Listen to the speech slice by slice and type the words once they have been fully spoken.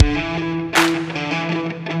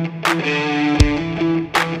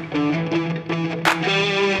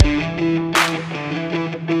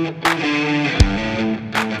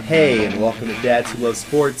Dads Who Love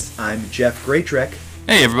Sports. I'm Jeff Greatrek.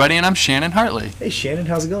 Hey everybody, and I'm Shannon Hartley. Hey Shannon,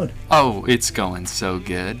 how's it going? Oh, it's going so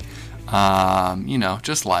good.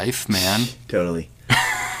 Just life, man. Totally.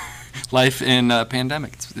 Life in a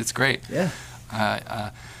pandemic. It's great. Yeah.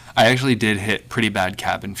 I actually did hit pretty bad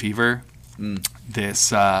cabin fever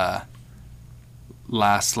this last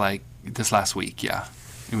week. Yeah,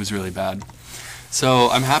 it was really bad. So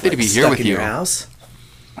I'm happy to be here with you. Stuck in your house?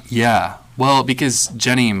 Yeah. Well, because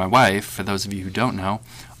Jenny, my wife, for those of you who don't know,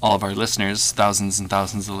 all of our listeners, thousands and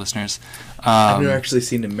thousands of listeners. I've never actually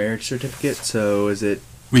seen a marriage certificate, so is it...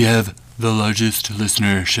 We have the largest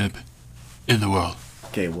listenership in the world.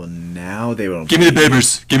 Okay, well now they won't... Give me the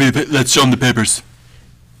papers. Let's show them the papers.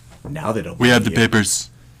 Now they don't... We have the papers.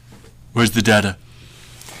 Where's the data?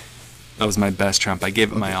 That was my best Trump. I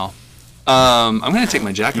gave it my all. I'm going to take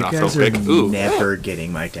my jacket off real quick. Ooh. Never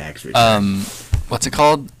getting my tax return. What's it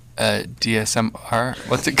called? DSMR?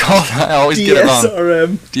 What's it called? I always get it wrong.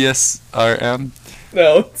 DSRM?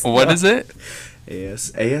 No, it's What not. is it?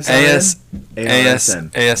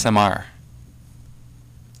 ASMR.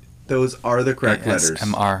 Those are the correct letters.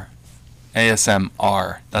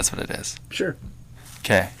 ASMR. That's what it is. Sure.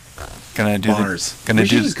 Okay. Gonna do Mars. We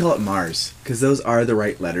should just call it Mars, because those are the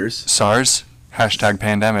right letters. SARS.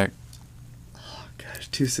 #pandemic. Oh, gosh,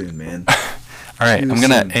 too soon, man. All right, I'm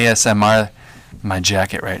gonna ASMR my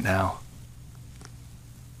jacket right now.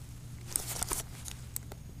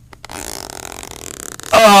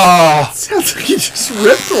 Oh! Sounds like you just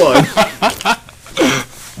ripped one.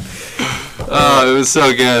 Oh, it was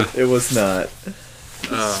so good. It was not.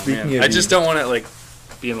 Oh, Speaking man. of I just don't want it like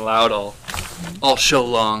being loud all show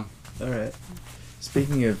long. All right.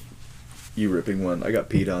 Speaking of you ripping one, I got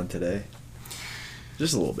peed on today.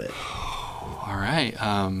 Just a little bit. All right.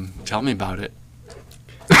 Tell me about it.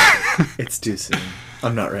 It's too soon.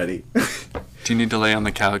 I'm not ready. Do you need to lay on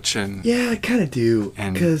the couch and... Yeah, I kind of do.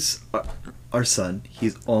 And- Because our son,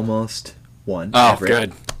 he's almost one. Oh, Everett.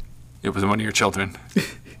 good. It was one of your children.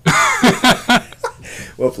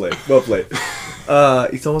 Well played.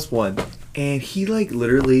 He's almost one. And he,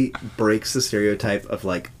 literally breaks the stereotype of,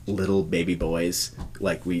 little baby boys.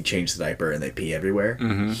 Like, we change the diaper and they pee everywhere.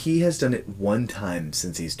 Mm-hmm. He has done it one time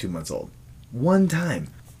since he's 2 months old. One time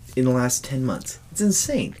in the last 10 months. It's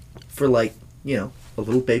insane for, a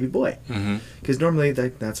little baby boy. Because normally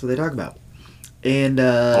that's what they talk about. And,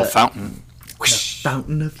 Fountain. the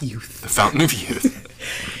fountain of youth. The fountain of youth.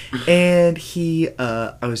 And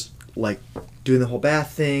I was, doing the whole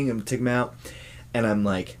bath thing. I'm going to take him out. And I'm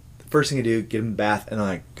first thing I do, get him in the bath, and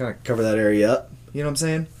I kind of cover that area up. You know what I'm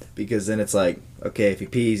saying? Because then it's okay, if he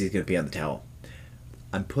pees, he's going to pee on the towel.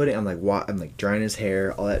 I'm drying his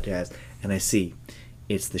hair, all that jazz. And I see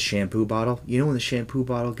it's the shampoo bottle. You know when the shampoo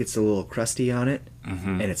bottle gets a little crusty on it?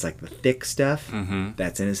 Mm-hmm. And it's the thick stuff? Mm-hmm.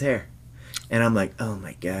 That's in his hair. And I'm oh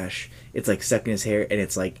my gosh. It's stuck in his hair, and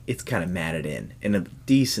it's it's kind of matted in a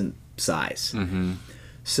decent size. Mm-hmm.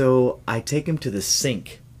 So I take him to the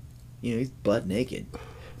sink. He's butt naked.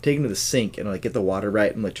 Take him to the sink and get the water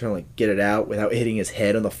right and trying to get it out without hitting his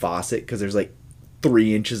head on the faucet because there's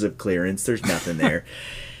 3 inches of clearance. There's nothing there.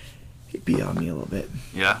 He peed on me a little bit.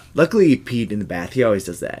 Yeah. Luckily he peed in the bath. He always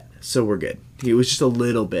does that. So we're good. It was just a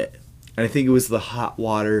little bit. And I think it was the hot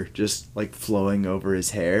water just flowing over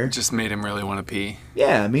his hair. Just made him really want to pee.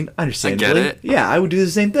 Yeah, I mean, understandably. I get it. Yeah, I would do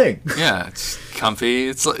the same thing. Yeah, it's comfy.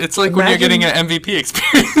 It's like when you're getting an MVP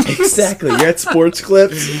experience. Exactly. You're at Sports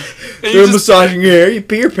Clips. You They're just- massaging your hair. You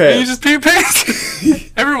pee your pants. You just pee your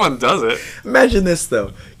pants. Everyone does it. Imagine this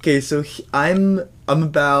though. Okay, so I'm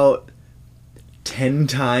about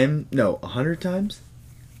 100 times?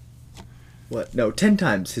 What? No, 10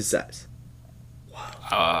 times his size.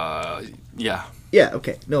 Yeah. Yeah,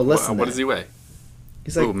 okay. No, less than that. What does he weigh?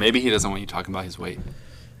 He's Ooh, maybe he doesn't want you talking about his weight.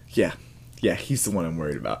 Yeah. Yeah, he's the one I'm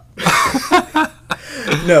worried about.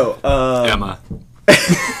 No, Emma.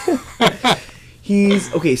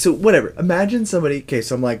 He's, okay, so whatever. Imagine somebody, okay,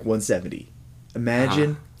 so I'm 170.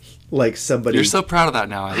 Imagine, somebody. You're so proud of that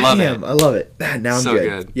now. I love it. I love it. Now I'm So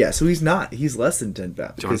good. good. Yeah, so he's not. He's less than 10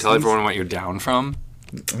 pounds. Do you want to tell everyone what you're down from?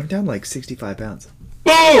 I'm down 65 pounds.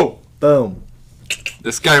 Boom! Boom.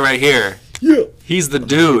 This guy right here. Yeah. He's the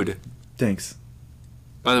dude. Thanks.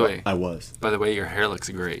 By the way. I was. By the way, your hair looks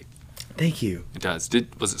great. Thank you. It does.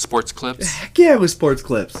 Was it Sports Clips? Heck yeah, it was Sports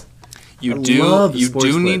Clips. You love do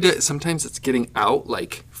Sports need Clips. to. Sometimes it's getting out,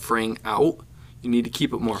 fraying out. You need to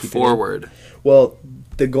keep it more forward. Well,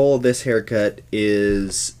 the goal of this haircut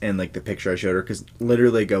is, and the picture I showed her, because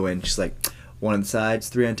literally go in just one on the sides,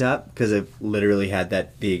 3 on top, because I've literally had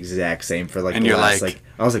that the exact same for And the you're last,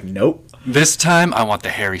 I was nope. This time, I want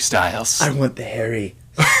the Harry Styles. I want the Harry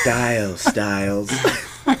Styles.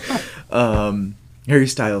 Harry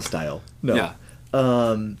Styles style. No. Yeah.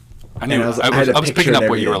 Um, I knew. and I had a was picture picking up and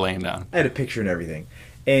what you were everything. laying down. I had a picture and everything.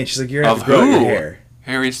 And she's like, you're going to Of have to grow out your who? hair.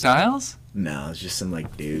 Harry Styles? No, it's just some,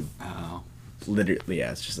 like, dude. Oh. Literally,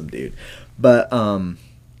 yeah, it's just some dude. But,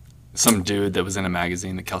 Some dude that was in a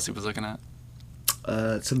magazine that Kelsey was looking at?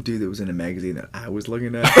 some dude that was in a magazine that I was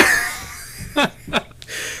looking at.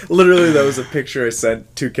 Literally, that was a picture I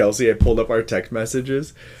sent to Kelsey. I pulled up our text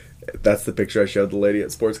messages. That's the picture I showed the lady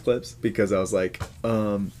at Sports Clips because I was like,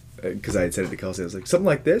 because I had said it to Kelsey. I was like, something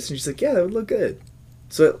like this? And she's like, yeah, that would look good.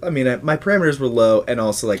 So, I mean, my parameters were low, and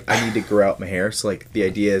also, like, I need to grow out my hair. So, like, the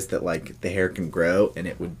idea is that, like, the hair can grow,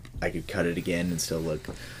 and I could cut it again and still look.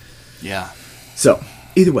 Yeah. So,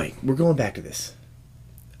 either way, we're going back to this.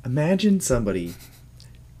 Imagine somebody,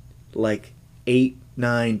 like, 8,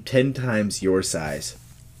 9, 10 times your size,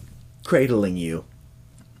 cradling you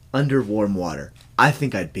under warm water. I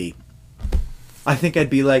think I'd pee. I think I'd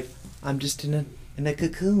be like, I'm just in a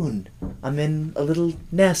cocoon. I'm in a little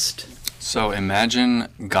nest. So imagine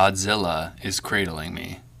Godzilla is cradling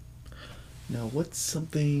me. Now, what's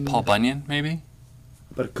something... Paul Bunyan, maybe?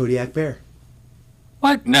 But a Kodiak bear.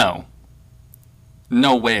 What? No.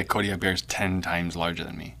 No way a Kodiak bear is 10 times larger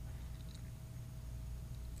than me.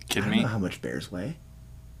 I Kidding don't me? know how much bears weigh.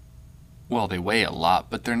 Well, they weigh a lot,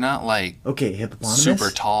 but they're not like Okay, hippopotamus?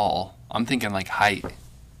 super tall. I'm thinking like height.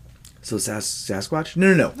 So Sasquatch?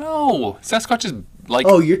 No. No, Sasquatch is like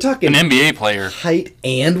Oh, you're talking an NBA player. height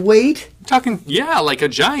and weight? Talking, yeah, like a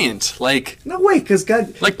giant, like No, wait, because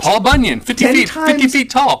God... Paul Bunyan, 50 10 feet, 50 times- feet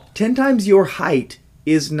tall. 10 times your height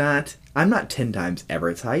is not... I'm not 10 times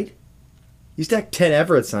Everett's height. You stack 10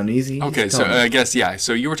 Everett's on easy. Okay, he's so tall. I guess yeah.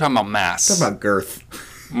 So you were talking about mass. Talking about girth.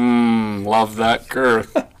 Love that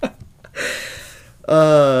girth.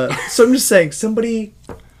 So I'm just saying, somebody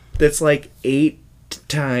that's like 8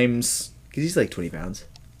 times... Because he's like 20 pounds.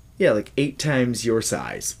 Yeah, like 8 times your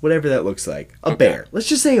size. Whatever that looks like. A bear. Let's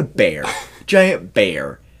just say a bear. Giant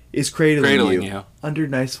bear is cradling you under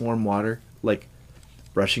nice warm water. Like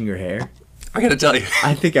brushing your hair. I gotta tell you,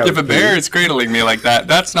 I think I if a would bear pee. is cradling me like that,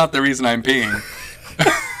 that's not the reason I'm peeing.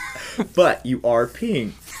 But you are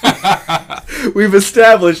peeing. We've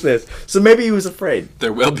established this. So maybe he was afraid.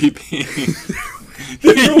 There will be peeing.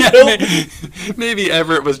 will Maybe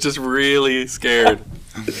Everett was just really scared.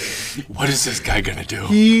 What is this guy gonna do?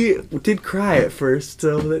 He did cry at first,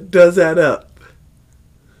 so that does add up.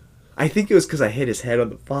 I think it was because I hit his head on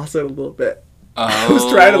the faucet a little bit. I was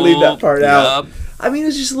trying to leave that part out. Yup. I mean,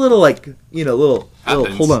 it's just a little, like, little,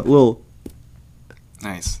 Happens. hold on, little,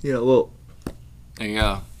 Nice. little, There you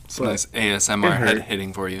go. Some But nice ASMR it hurt. head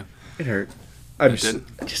hitting for you. it hurt. I'm It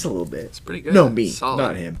just a little bit. It's pretty good. No, me, Solid.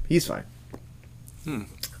 not him. He's fine. Hmm.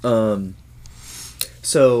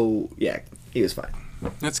 So, yeah, he was fine.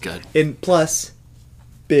 That's good. And plus,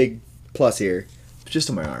 big plus here, just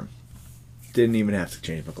on my arm. Didn't even have to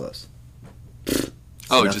change my clothes.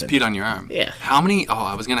 Oh, nothing. just peed on your arm. Yeah. How many? Oh,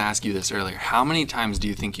 I was gonna ask you this earlier. How many times do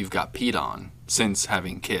you think you've got peed on since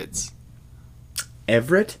having kids?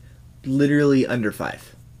 Everett, literally under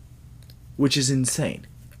 5. Which is insane.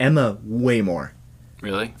 Emma, way more.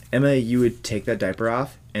 Really? Emma, you would take that diaper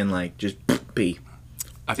off and, like, just pee.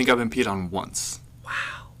 I think I've been peed on once.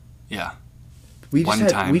 Wow. Yeah. We just One had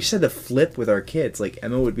time. we just had the flip with our kids. Like,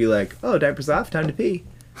 Emma would be like, "Oh, diaper's off, time to pee."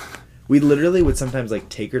 We literally would sometimes, like,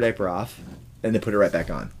 take her diaper off and then put it right back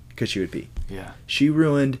on because she would pee. Yeah. She's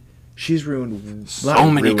ruined.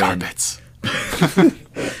 So many carpets.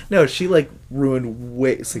 No, she, like, ruined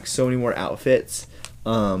it's like so many more outfits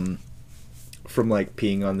from, like,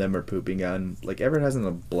 peeing on them or pooping on. Like, Everett hasn't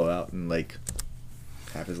a blowout in, like,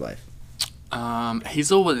 half his life.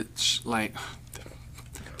 Hazel was like,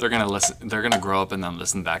 they're gonna listen. They're gonna grow up and then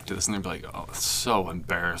listen back to this, and they'll be like, "Oh, it's so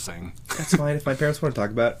embarrassing." That's fine. If my parents want to talk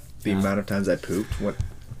about the amount of times I pooped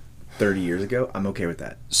 30 years ago, I'm okay with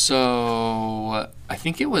that. So I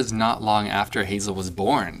think it was not long after Hazel was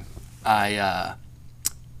born.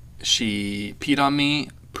 She peed on me,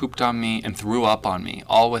 pooped on me, and threw up on me,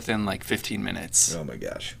 all within like 15 minutes. Oh my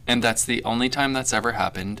gosh. And that's the only time that's ever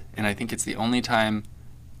happened, and I think it's the only time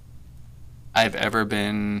I've ever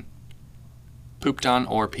been pooped on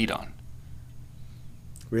or peed on.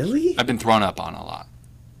 Really? I've been thrown up on a lot.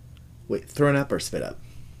 Wait, thrown up or spit up?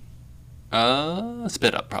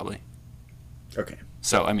 Spit up probably. Okay.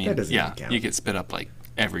 So I mean, That doesn't yeah, even count. you get spit up like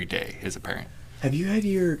every day as a parent. Have you had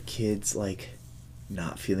your kids, like,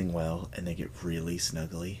 not feeling well and they get really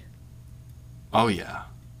snuggly? Oh yeah.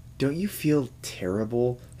 Don't you feel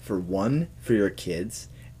terrible, for one, for your kids,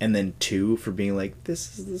 and then two, for being like,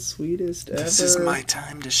 this is the sweetest ever? This is my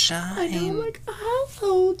time to shine. I know, like, I'll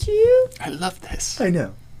hold you. I love this. I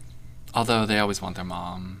know. Although they always want their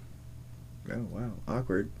mom. Oh, wow.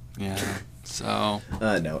 Awkward. Yeah. So.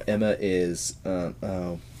 No, Emma is.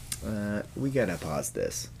 We gotta pause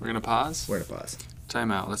this. We're gonna pause? We're gonna pause.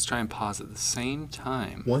 Time out. Let's try and pause at the same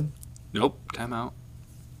time. 1. Nope. Time out.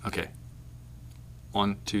 Okay.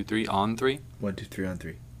 1, 2, 3. On 3. 1, 2, 3 on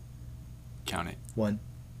 3. Count it. 1,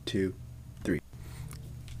 2, 3.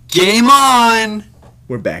 Game on!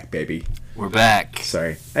 We're back, baby. We're back.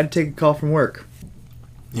 Sorry. I had to take a call from work.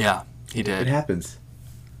 Yeah, he It did. happens.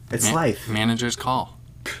 It's life. Manager's call.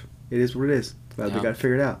 It is what it is. Glad we got it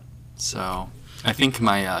figured out. So, I think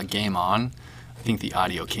my game on, I think the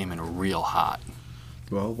audio came in real hot.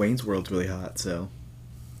 Well, Wayne's World's really hot, so.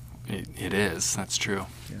 It is. That's true.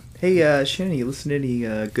 Yeah. Hey, Shannon, you listen to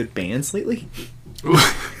any good bands lately?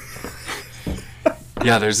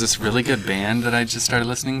 Yeah, there's this really good band that I just started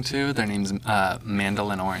listening to. Their name's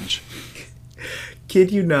Mandolin Orange.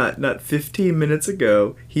 Kid you not 15 minutes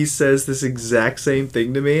ago, he says this exact same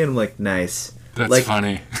thing to me, and I'm like, nice. That's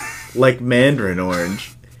funny. Like Mandarin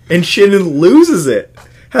Orange. And Shannon loses it,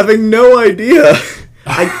 having no idea.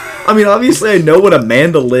 I mean, obviously I know what a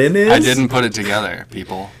mandolin is. I didn't put it together,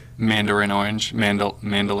 people. Mandarin Orange.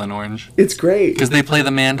 Mandolin Orange. It's great. Because they play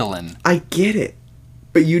the mandolin. I get it.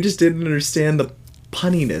 But you just didn't understand the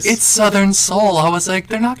punniness. It's Southern Soul. I was like,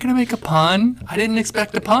 they're not going to make a pun. I didn't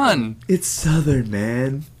expect a pun. It's Southern,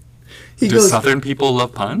 man. He Do goes, Southern people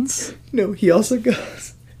love puns? No, he also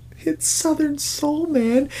goes, it's Southern Soul,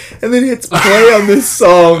 man. And then hits play on this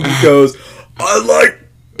song and goes, I like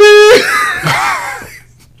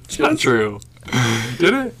It's not true.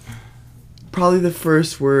 Did it? Probably the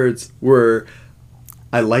first words were,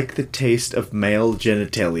 I like the taste of male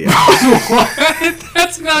genitalia. What?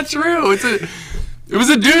 That's not true. It was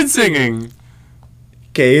a dude singing.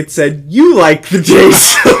 Okay, it said, you like the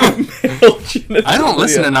taste of male genitalia. I don't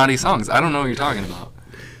listen to naughty songs. I don't know what you're talking about.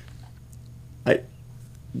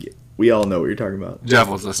 We all know what you're talking about. Jeff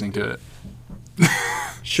was listening to it.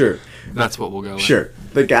 Sure. That's what we'll go with. Sure.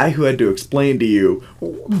 The guy who had to explain to you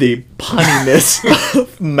the punniness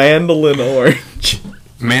of Mandolin Orange.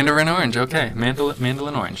 Mandarin Orange, okay.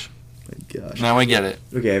 Mandolin Orange. My gosh. Now I get it.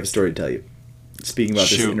 Okay, I have a story to tell you. Speaking about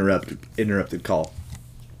Shoot. this interrupted call.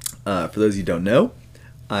 For those of you who don't know,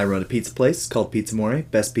 I run a pizza place called Pizza More.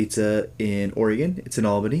 Best pizza in Oregon. It's in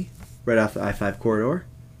Albany, right off the I-5 corridor.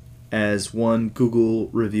 As one Google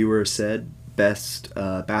reviewer said, best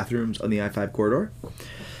bathrooms on the I-5 corridor.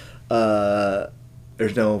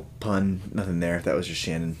 There's no pun, nothing there. That was just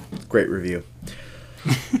Shannon. Great review.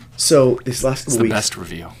 So this last couple weeks, best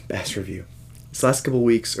review. Best review. This last couple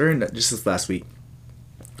weeks, or not, just this last week,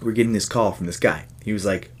 we're getting this call from this guy. He was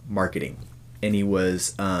like marketing, and he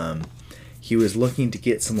was looking to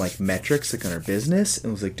get some like metrics like on our business,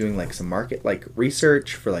 and was like doing like some market like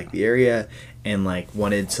research for like the area, and like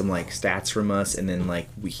wanted some like stats from us, and then like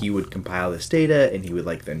he would compile this data, and he would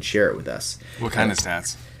like then share it with us. What kind of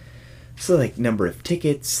stats? So like number of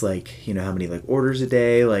tickets, like you know how many like orders a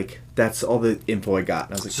day, like that's all the info I got.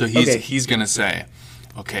 And I was like, So okay. he's gonna say,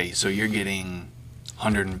 okay, so you're getting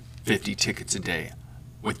 150 tickets a day.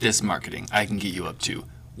 With this marketing, I can get you up to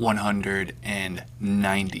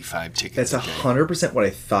 195 tickets That's a day. 100% what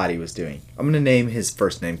I thought he was doing. I'm gonna name his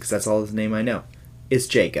first name because that's all his name I know. It's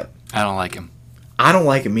Jacob. I don't like him. I don't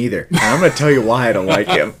like him either, and I'm gonna tell you why I don't like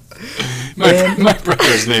him. My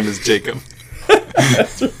brother's name is Jacob.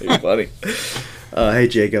 That's really funny. Hey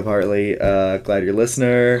Jacob Hartley, glad you're a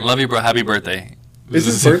listener. Love you, bro. Happy birthday. Is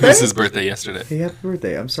his birthday? It was his birthday yesterday. Hey, happy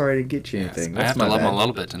birthday! I'm sorry I didn't get you Yes, anything. I have to love him a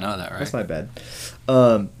little bit to know that, right? That's my bad.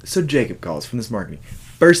 So Jacob calls from this marketing.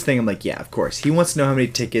 First thing, I'm like, yeah, of course. He wants to know how many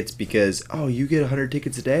tickets because, oh, you get 100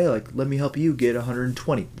 tickets a day? Like, let me help you get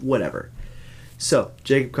 120. Whatever. So,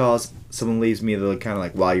 Jacob calls. Someone leaves me the kind of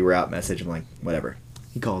like, while you were out message. I'm like, whatever.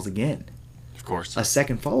 He calls again. Of course. A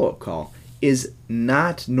second follow-up call is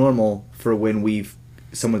not normal for when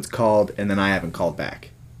someone's called and then I haven't called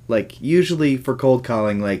back. Like, usually for cold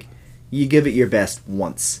calling, like, you give it your best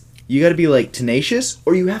once. You gotta be, like, tenacious,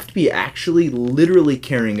 or you have to be actually literally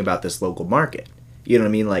caring about this local market. You know what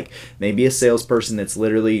I mean? Like, maybe a salesperson that's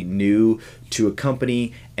literally new to a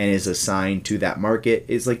company and is assigned to that market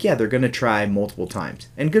is like, yeah, they're gonna try multiple times.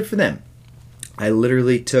 And good for them. I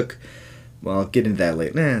literally took, well, I'll get into that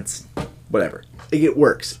later. It's whatever. Like, it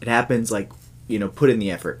works. It happens, like, you know, put in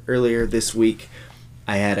the effort. Earlier this week,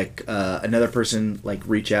 I had another person like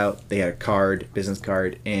reach out. They had a business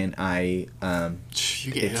card, and I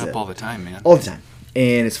you get hit up all the time, man. all the time.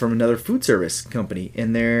 And it's from another food service company,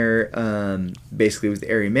 and they're basically was the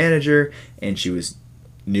area manager, and she was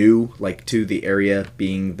new like to the area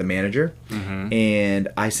being the manager. Mm-hmm. And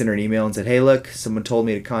I sent her an email and said, hey, look, someone told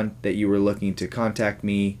me that you were looking to contact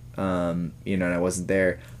me, you know, and I wasn't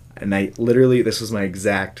there. And I literally, this was my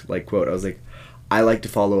exact like quote. I was like, I like to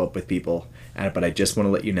follow up with people, but I just want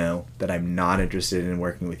to let you know that I'm not interested in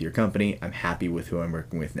working with your company. I'm happy with who I'm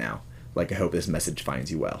working with now. Like, I hope this message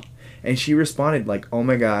finds you well. And she responded like, oh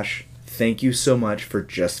my gosh, thank you so much for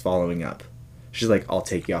just following up. She's like, I'll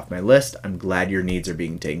take you off my list. I'm glad your needs are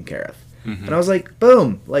being taken care of. Mm-hmm. And I was like,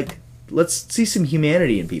 boom, like, let's see some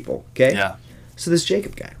humanity in people, okay? Yeah. So this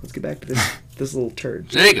Jacob guy, let's get back to this little turd.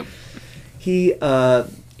 Jacob. He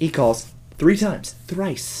calls 3 times.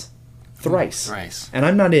 Thrice. And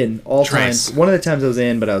I'm not in all times. One of the times I was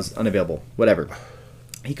in, but I was unavailable. Whatever.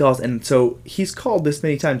 He calls, and so he's called this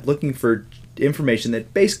many times looking for information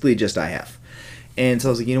that basically just I have. And so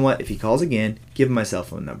I was like, you know what? If he calls again, give him my cell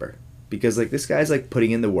phone number. Because, like, this guy's, like,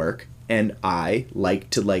 putting in the work, and I like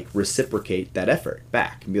to, like, reciprocate that effort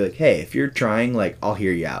back. And be like, hey, if you're trying, like, I'll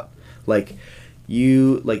hear you out. Like,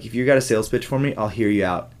 if you got a sales pitch for me, I'll hear you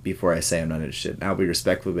out before I say I'm not interested. And I'll be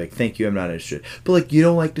respectful, be like, thank you, I'm not interested. But, like, you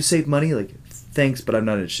don't like to save money? Like, thanks, but I'm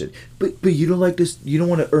not interested. But you don't like this, you don't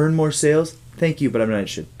want to earn more sales? Thank you, but I'm not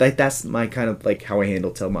interested. Like, that's my kind of, like, how I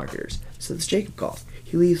handle telemarketers. So this Jacob calls.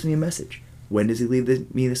 He leaves me a message. When does he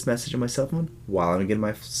leave me this message on my cell phone? While I'm getting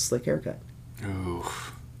my slick haircut. Ooh.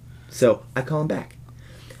 So I call him back.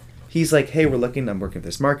 He's like, hey, I'm working with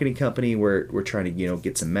this marketing company. We're trying to,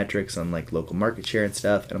 get some metrics on, like, local market share and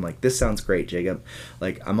stuff. And I'm like, this sounds great, Jacob.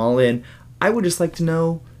 Like, I'm all in. I would just like to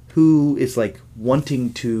know who is, like,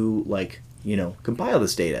 wanting to, like, compile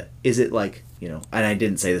this data. Is it, like, and I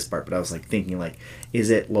didn't say this part, but I was, like, thinking, like,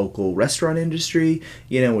 is it local restaurant industry,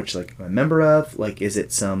 which, like, I'm a member of? Like, is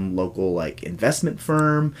it some local, like, investment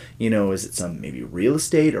firm? Is it some maybe real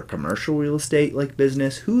estate or commercial real estate, like,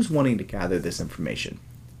 business? Who's wanting to gather this information?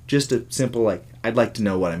 Just a simple, like, I'd like to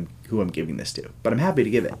know who I'm giving this to, but I'm happy to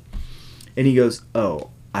give it. And he goes,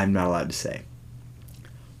 oh, I'm not allowed to say.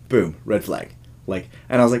 Boom, red flag. Like,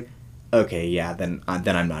 and I was like, okay, yeah, then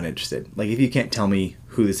I'm not interested. Like, if you can't tell me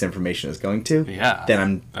who this information is going to, then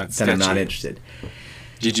I'm not interested.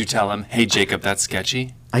 Did you tell him, hey, Jacob, that's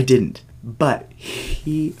sketchy? I didn't, but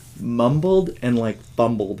he mumbled and, like,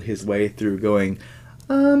 fumbled his way through going,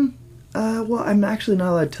 well, I'm actually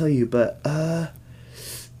not allowed to tell you, but,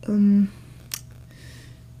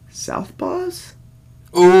 Southpaws?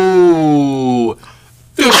 Ooh,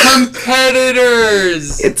 the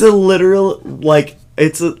competitors! It's a literal, like,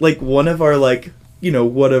 one of our, like,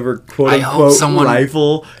 whatever quote-unquote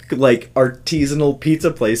rival, like, artisanal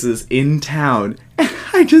pizza places in town.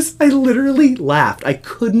 I literally laughed. I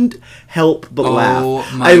couldn't help but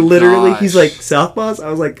laugh. My gosh. He's like, Southpaws? I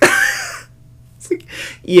was like, it's like,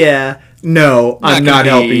 yeah, no, I'm not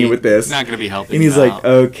helping you with this. Not going to be helping And he's like,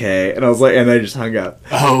 okay. And I was like, and I just hung up.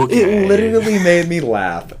 Okay. It literally made me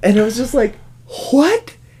laugh. And it was just like,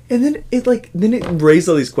 what? And then it raised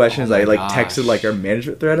all these questions. I texted, like, our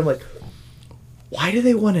management thread. I'm like, why do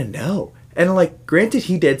they want to know? And, like, granted,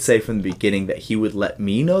 he did say from the beginning that he would let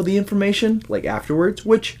me know the information, like, afterwards,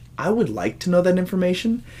 which I would like to know that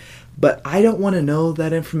information, but I don't want to know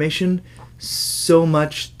that information so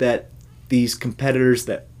much that these competitors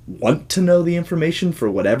that want to know the information for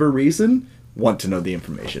whatever reason want to know the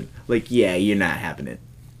information. Like, yeah, you're not having it.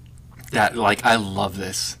 That, like, I love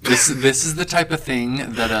this. This is the type of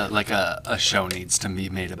thing that a show needs to be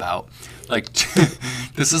made about. Like,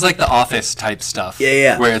 this is like the Office type stuff.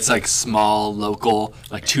 Yeah. Where it's like small, local,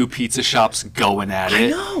 like 2 pizza shops going at it. I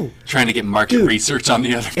know. Trying to get market research on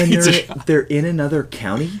the other pizza shop. They're in another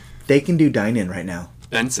county. They can do dine-in right now.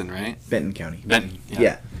 Benson, right? Benton County. Benton,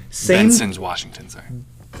 yeah. Benson's Washington, sorry.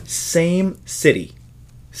 Same city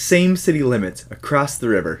limits across the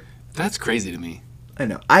river. That's crazy to me. I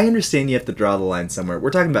know. I understand you have to draw the line somewhere.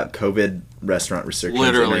 We're talking about COVID restaurant restrictions.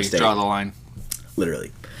 Literally, interstate. draw the line.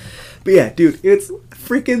 Literally. But yeah, dude, it's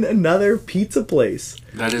freaking another pizza place.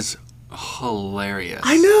 That is hilarious.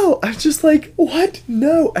 I know. I was just like, what?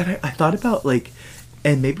 No. And I thought about, like,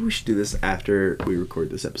 and maybe we should do this after we record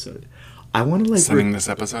this episode. I want to, like... Sending this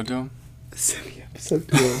episode to him? Sending the episode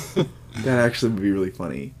to him. That actually would be really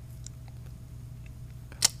funny.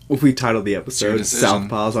 If we title the episode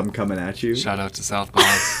Southpaws, I'm Coming At You. Shout out to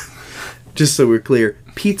Southpaws. Just so we're clear,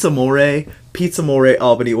 Pizza More,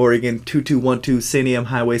 Albany, Oregon, 2212 St. Am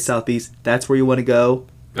Highway Southeast. That's where you want to go.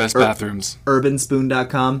 Best bathrooms.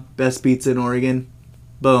 Urbanspoon.com, best pizza in Oregon.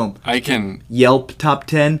 Boom. I can... Yelp top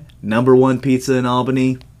 10, #1 pizza in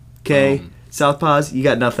Albany. Okay. Southpaws, you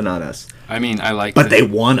got nothing on us. I mean, I like... But they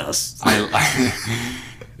want us.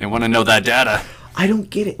 They want to know that data. I don't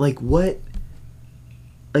get it. Like, what...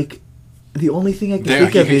 Like... The only thing I can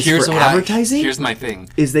think of is for advertising. Here's my thing: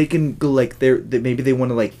 is they can go like maybe they want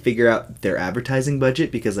to like figure out their advertising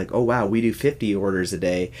budget because like, oh wow, we do 50 orders a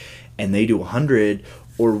day, and they do 100,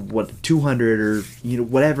 or what 200 or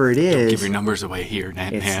whatever it is. Give your numbers away here,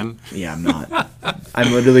 man. Yeah, I'm not.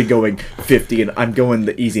 I'm literally going 50, and I'm going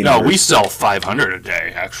the easy No, numbers. we sell 500 a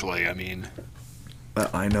day. Actually, I mean,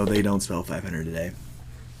 I know they don't spell 500 a day.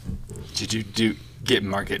 did you get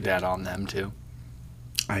market data on them too?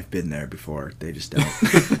 I've been there before. They just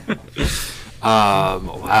don't.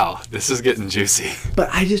 Wow, this is getting juicy. But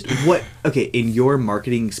okay, in your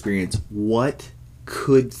marketing experience, what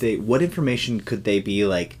information could they be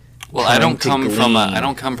like? Well, I don't come from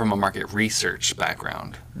glean? a market research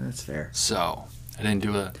background, That's fair. so I didn't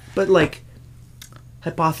do a. But like,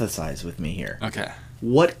 hypothesize with me here. Okay.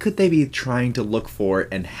 What could they be trying to look for,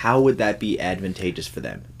 and how would that be advantageous for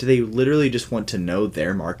them? Do they literally just want to know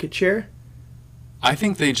their market share? I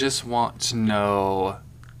think they just want to know,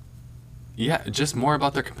 just more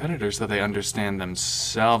about their competitors so they understand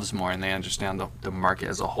themselves more and they understand the market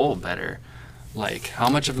as a whole better. Like, how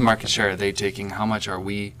much of the market share are they taking? How much are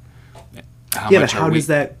we? But how does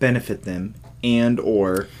that benefit them? And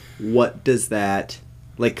or what does that...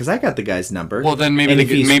 Like, because I got the guy's number. Well, then maybe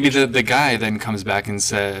the guy then comes back and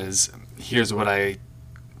says, here's what I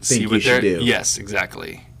see with their... do. Yes,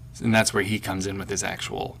 exactly. And that's where he comes in with his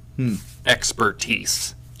actual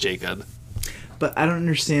expertise, Jacob. But I don't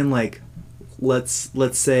understand, like, let's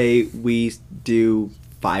say we do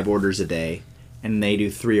 5 orders a day, and they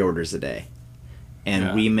do 3 orders a day.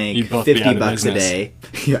 And we make $50 a day.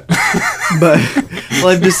 Yeah. But, well,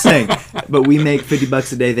 I'm just saying. But we make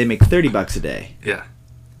 $50 a day, they make $30 a day. Yeah.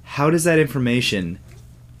 How does that information...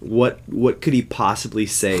 What could he possibly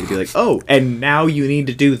say to be like, oh, and now you need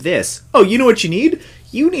to do this. Oh, you know what you need?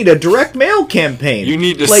 You need a direct mail campaign. You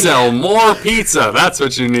need to sell more pizza. That's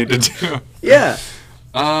what you need to do. Yeah.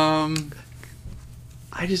 I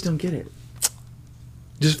just don't get it.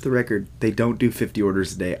 Just for the record, they don't do 50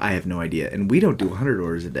 orders a day. I have no idea. And we don't do 100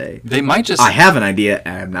 orders a day. They might just... I have an idea,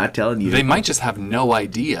 and I'm not telling you. They might just have no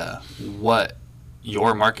idea what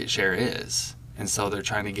your market share is. And so they're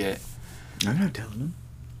trying to get... I'm not telling them.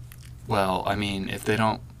 Well, I mean, if they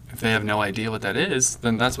have no idea what that is,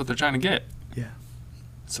 then that's what they're trying to get. Yeah.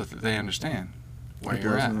 So that they understand where It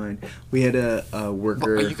you're blows at. my mind. We had a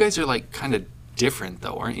worker... But you guys are, like, kind of different,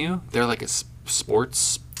 though, aren't you? They're like a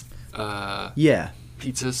sports Yeah.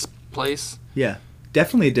 pizza place? Yeah.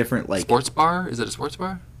 Definitely a different, like... Sports bar? Is it a sports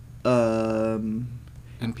bar? And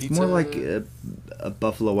pizza? more like a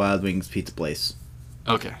Buffalo Wild Wings pizza place.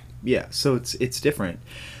 Okay. Yeah, so it's different.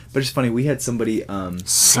 But it's funny, we had somebody...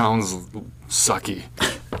 Sounds sucky.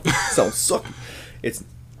 Sounds sucky. It's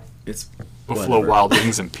Buffalo whatever. Wild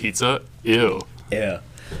Wings and pizza? Ew. Yeah.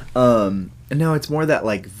 No, it's more that,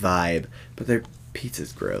 like, vibe. But their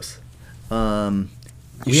pizza's gross. You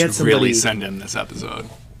We should had somebody... really send him this episode.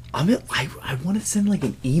 I want to send, like,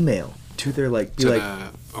 an email to their, like... Be To like,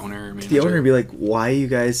 the owner, manager. the owner and be like, why are you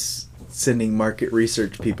guys sending market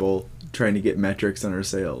research people trying to get metrics on our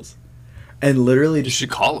sales? And literally You just... should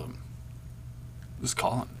call him. Just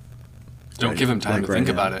call him. Don't Right, give him time like to right think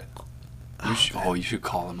now. about it. You should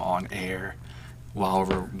call him on air while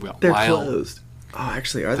They're closed. Oh,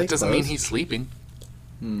 actually, are they That doesn't closed? mean he's sleeping.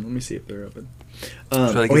 Let me see if they're open.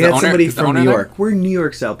 like, We is the had owner- somebody is the from owner New there? York. We're New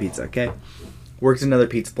York style pizza, okay? Worked another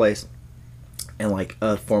pizza place, and like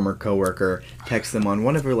a former coworker texted them on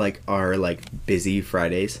one of our busy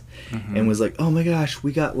Fridays, and was like, "Oh my gosh,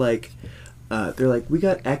 we got they're like, we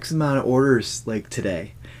got X amount of orders like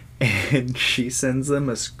today." And she sends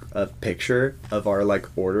them a picture of our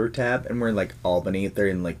order tab, and we're in Albany. They're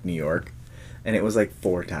in New York, and it was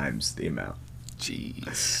 4 times the amount.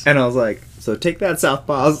 Jeez. And I was like, so take that,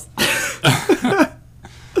 Southpaws.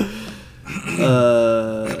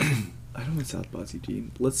 I don't want Southpaws,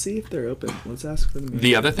 Eugene. Let's see if they're open. Let's ask for them.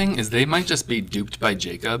 The other thing is they might just be duped by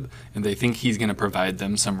Jacob, and they think he's going to provide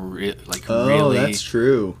them some Oh, really that's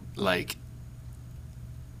true.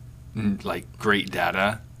 great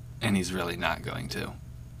data, and he's really not going to.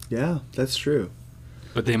 Yeah, that's true.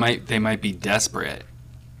 But they might be desperate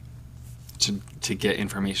to get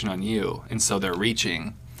information on you, and so they're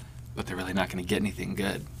reaching, but they're really not going to get anything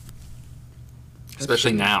good.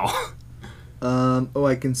 Especially now.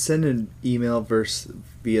 I can send an email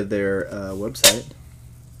via their website.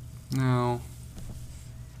 No.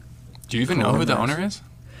 Do you even Call know who him the next. owner is?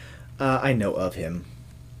 I know of him.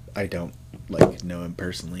 I don't know him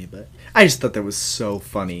personally, but I just thought that was so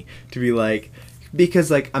funny to be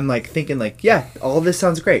because I'm thinking yeah, all this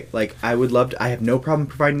sounds great. I would love to. I have no problem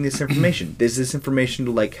providing this information. Is this information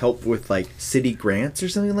to help with city grants or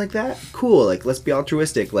something like that? Cool. Let's be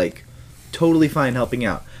altruistic. Totally fine helping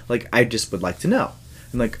out. I just would like to know.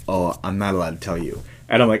 I'm oh, I'm not allowed to tell you.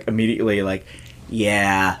 And I'm immediately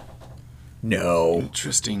yeah. No.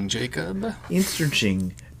 Interesting, Jacob.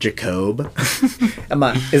 Interesting, Jacob.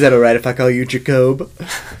 Is that alright if I call you Jacob?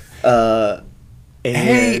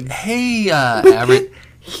 Average.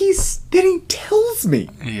 Then he tells me.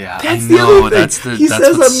 Yeah, That's I the know. other thing. He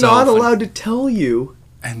says I'm not allowed to tell you.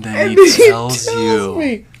 And then he tells you.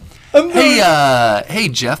 Me. Hey,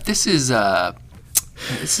 Jeff. This is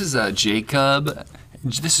Jacob.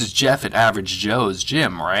 This is Jeff at Average Joe's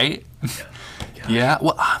Gym, right? Yeah.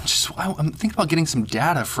 Well, I'm thinking about getting some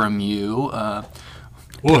data from you.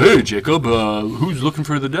 Well, hey, Jacob. Who's looking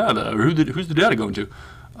for the data? Or who's the data going to?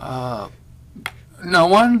 No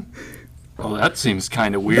one. Well, that seems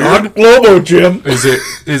kind of weird. Not Globo Gym. Is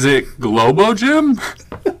it Globo Gym?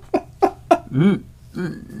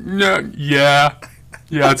 No. Yeah,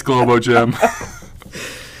 it's Globo Gym.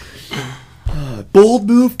 Bold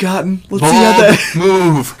move, Cotton. Let's see how that.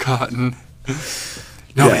 Move, Cotton.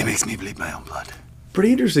 Nobody makes me bleed my own blood.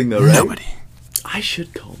 Pretty interesting, though, right? Nobody. I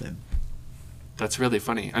should call them. That's really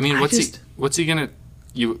funny. I mean, what's he gonna?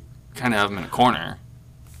 You kind of have him in a corner.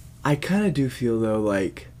 I kind of do feel though,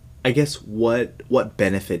 like, I guess what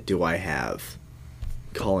benefit do I have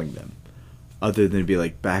calling them, other than to be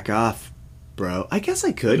like, back off, bro? I guess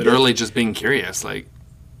I could. Literally just being curious, like,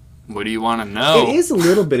 what do you want to know? It is a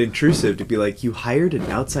little bit intrusive to be like, you hired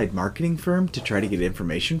an outside marketing firm to try to get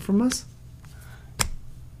information from us?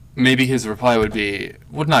 Maybe his reply would be,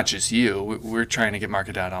 well, not just you. We're trying to get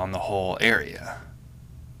market data on the whole area.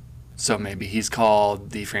 So maybe he's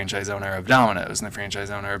called the franchise owner of Domino's and the franchise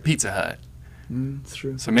owner of Pizza Hut. That's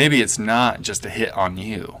true. So maybe it's not just a hit on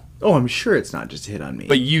you. Oh, I'm sure it's not just a hit on me.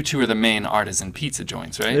 But you two are the main artisan pizza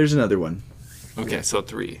joints, right? There's another one. Okay, so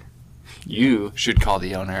 3. You should call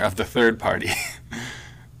the owner of the third party,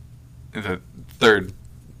 the third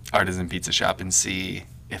artisan pizza shop, and see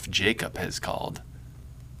if Jacob has called.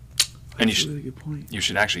 And That's a really good point. You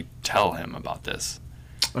should actually tell him about this.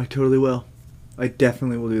 I totally will. I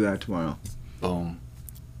definitely will do that tomorrow. Boom.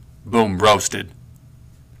 Boom, roasted.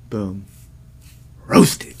 Boom.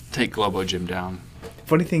 Roasted. Take Globo Gym down.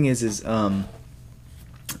 Funny thing is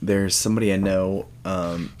there's somebody I know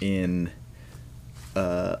in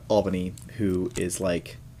Albany who is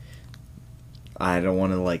like, I don't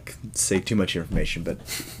want to like say too much information, but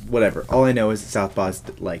whatever. All I know is that Southpaw's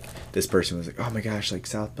like, this person was like, oh my gosh, like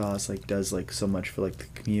Southpaw's like does like so much for like the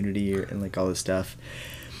community and like all this stuff.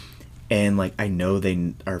 And like I know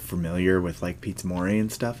they are familiar with like Pizza Mori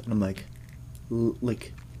and stuff, and I'm like,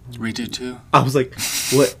 We do too. I was like,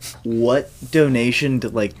 what donation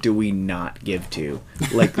do we not give to?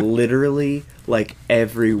 Like literally, like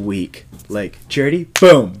every week, like charity,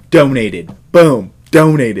 boom, donated, boom,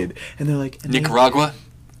 donated, and they're like Nicaragua,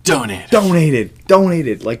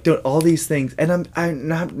 donated, like all these things, and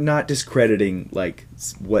I'm not discrediting like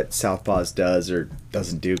what Southpaws does or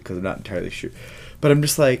doesn't do because I'm not entirely sure, but I'm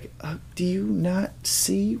just like, do you not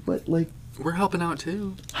see what like we're helping out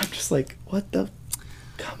too? I'm just like, what the.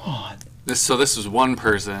 Come on. This is one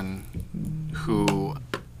person who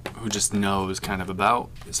just knows kind of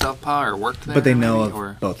about Southpaw or worked there. But they know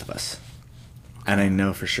of both of us. And I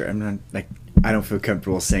know for sure. I'm not like, I don't feel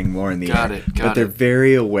comfortable saying more in the air. But they're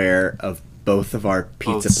very aware of both of our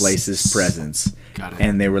pizza places' presence. Got it.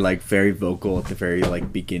 And they were like very vocal at the very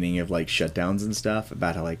like beginning of like shutdowns and stuff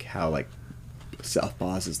about how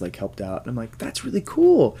Southpaws has like helped out, and I'm like, that's really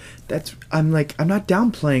cool. I'm not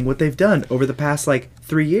downplaying what they've done over the past like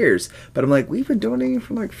 3 years, but I'm like, we've been donating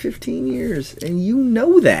for like 15 years, and you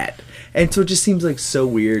know that. And so it just seems like so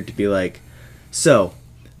weird to be like, so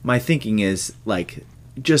my thinking is like,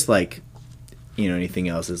 just like, you know, anything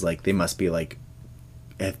else is like they must be like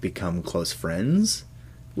have become close friends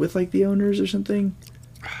with like the owners or something.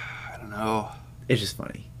 I don't know. It's just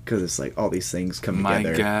funny. Because it's like all these things come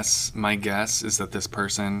together. My guess is that this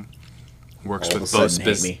person works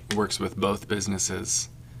with both businesses.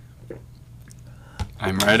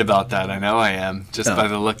 I'm right about that. I know I am. Just by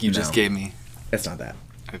the look you just gave me. It's not that.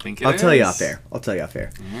 I think I'll tell you off air. All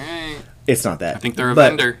right. It's not that. I think they're a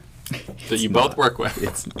vendor that you both work with.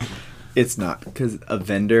 It's not, because a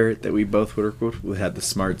vendor that we both work with would have the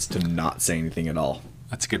smarts to not say anything at all.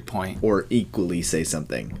 That's a good point. Or equally say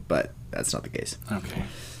something, but that's not the case. Okay.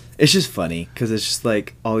 It's just funny because it's just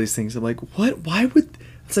like all these things. I'm like, what? Why would?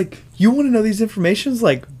 It's like, you want to know these informations?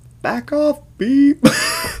 Like, back off, beep.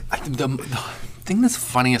 The thing that's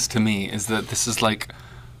funniest to me is that this is like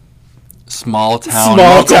small town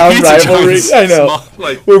rivalry. I know.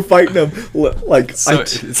 We're fighting them. Like,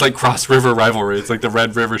 it's like cross river rivalry. It's like the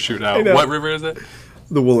Red River shootout. What river is it?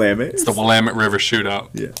 The Willamette. It's the Willamette River shootout.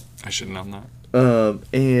 Yeah. I should have known that.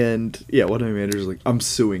 And yeah, one of my managers was like, I'm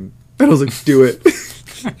suing. And I was like, do it.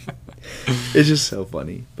 It's just so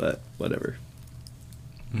funny, but whatever.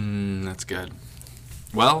 That's good.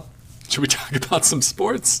 Well, should we talk about some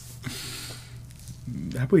sports?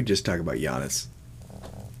 How about we just talk about Giannis?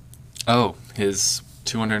 Oh, his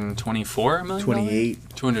 $224 million? 28.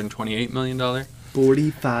 $228 million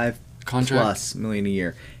 45 contract. plus million a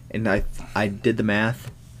year. And I did the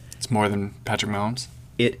math. It's more than Patrick Mahomes.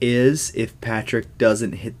 It is if Patrick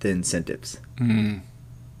doesn't hit the incentives.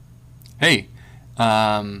 Hey,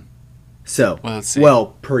 So, well, let's see.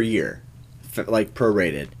 well, per year, like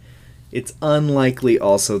prorated. It's unlikely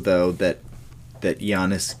also though that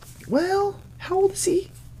Giannis. Well, how old is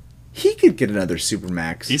he? He could get another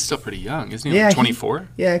supermax. He's still pretty young, isn't he? Yeah, Like he- 24.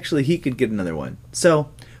 Yeah, actually, he could get another one. So,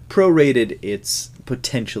 prorated, it's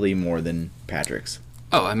potentially more than Patrick's.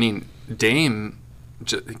 Oh, I mean, Dame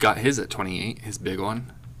got his at 28, his big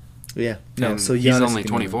one. Yeah, no. And So he's Giannis only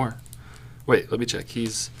can- 24. Wait, let me check.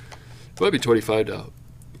 He's might be 25 now.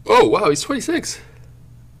 Oh wow, he's 26.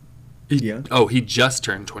 Yeah, Oh, he just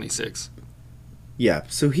turned 26 yeah.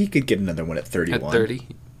 So he could get another one at 31. at 30.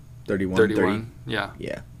 31, 31. 30. Yeah.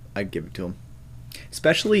 Yeah, I'd give it to him.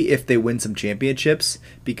 Especially if they win some championships,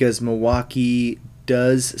 because Milwaukee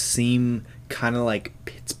does seem kind of like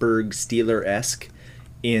Pittsburgh Steeler-esque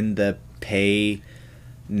in the pay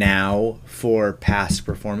now for past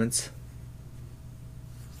performance.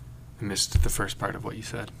 I missed the first part of what you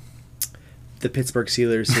said. The Pittsburgh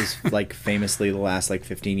Steelers has like famously the last like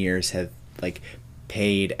 15 years have like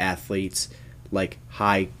paid athletes like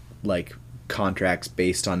high like contracts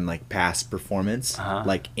based on like past performance, Uh-huh.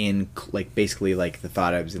 like in like basically like the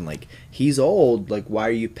thought I was in like he's old, like why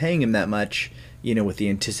are you paying him that much, you know, with the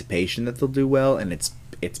anticipation that they'll do well, and it's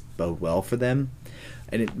bode well for them.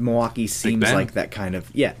 And Milwaukee seems Ben. like that kind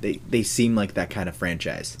of they seem like that kind of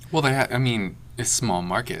franchise. Well, I mean, it's a small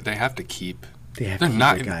market. They have to keep. They have They're to keep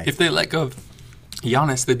not. their guy. If they let go of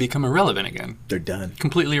Giannis, they become irrelevant again. They're done.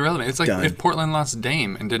 Completely irrelevant. It's like Done. if Portland lost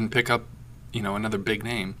Dame and didn't pick up, another big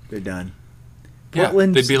name. They're done. Yeah,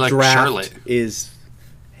 Portland's they'd be like draft Charlotte. is,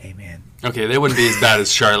 hey man. Okay, they wouldn't be as bad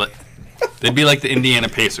as Charlotte. They'd be like the Indiana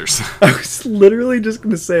Pacers. I was literally just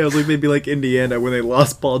gonna say, I was like maybe like Indiana when they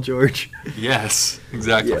lost Paul George. Yes,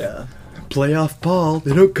 exactly. Yeah. Playoff Paul.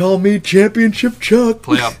 They don't call me Championship Chuck.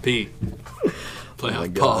 Playoff P. my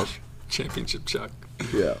Playoff Paul. gosh. Championship Chuck.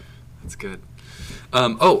 Yeah. That's good.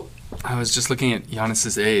 I was just looking at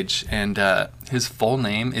Giannis's age, and his full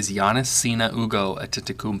name is Giannis Sina Ugo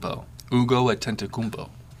Antetokounmpo. Ugo Antetokounmpo.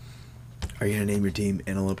 Are you gonna name your team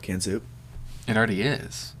Antelope Can Soup It already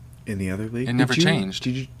is. in the other league? It never Did you- changed.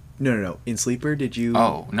 Did you? No. In Sleeper, did you?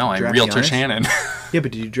 Oh, no, I'm draft Realtor Giannis? Shannon. Yeah,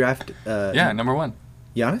 but did you draft? Yeah, number one.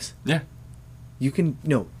 Giannis. Yeah. You can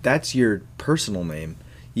no. That's your personal name.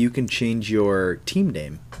 You can change your team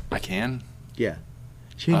name. I can. Yeah.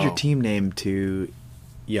 Change your Oh. team name to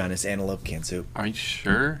Giannis Antelope Can Soup. Are you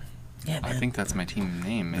sure? Yeah, I think that's my team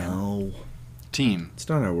name, man. No, Team. it's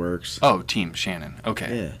not how it works. Oh, Team Shannon.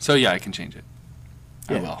 Okay. Yeah. So, yeah, I can change it.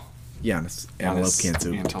 I Yeah. will. Giannis Antelope Giannis Can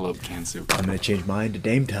Soup. Antelope Can Soup. I'm gonna change mine to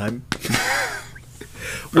Dame Time.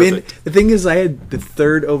 When Perfect. the thing is, I had the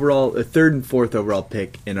third and fourth overall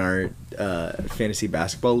pick in our fantasy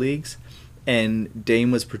basketball leagues, and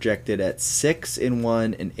Dame was projected at 6 in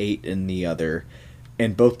one and 8 in the other,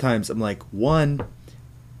 and both times I'm like, one,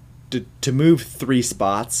 to move 3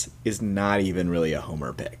 spots is not even really a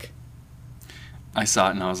homer pick. I saw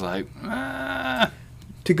it and I was like, ah.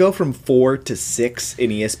 To go from 4 to 6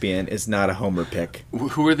 in ESPN is not a homer pick.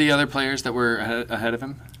 Who were the other players that were ahead of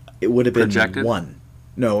him? It would have been Projected? 1.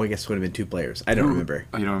 No, I guess it would have been 2 players. I don't remember.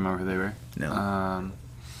 Oh, you don't remember who they were? No.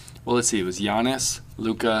 Well, let's see. It was Giannis,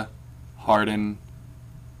 Luka, Harden.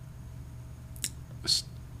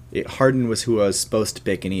 Harden was who I was supposed to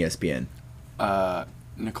pick in ESPN.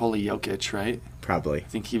 Nikola Jokic, right? Probably. I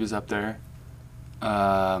think he was up there.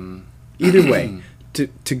 Either way,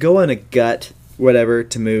 to go on a gut, whatever,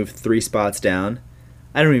 to move 3 spots down,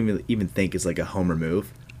 I don't even think is like a homer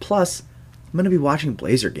move. Plus, I'm gonna be watching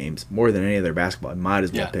Blazer games more than any other basketball. I might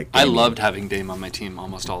as well Yeah, pick. I Dame. loved having Dame on my team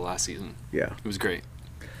almost all last season. Yeah, It was great.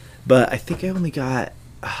 but I think I only got.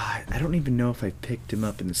 I don't even know if I picked him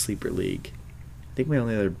up in the sleeper league. I think my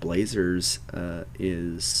only other Blazers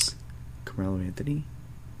is Carmelo Anthony.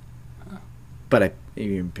 But I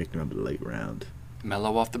even picked him up in the late round.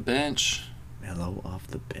 Melo off the bench. Melo off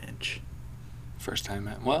the bench. First time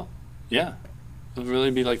well, yeah. It'll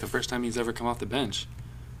really be like the first time he's ever come off the bench.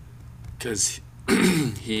 Because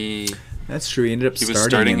he That's true. He ended up was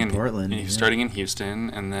starting in Portland. He was starting in Houston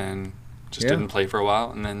and then just Yeah. didn't play for a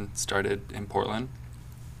while and then started in Portland.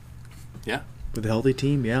 Yeah. With a healthy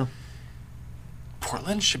team, yeah.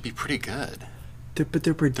 Portland should be pretty good. But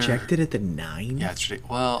they're projected at the 9. Yeah, it's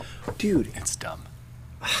ridiculous. Well, dude, it's dumb.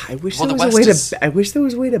 I wish Well, there the was a way West to. I wish there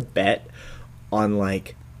was a way to bet on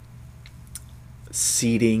like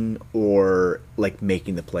seeding or like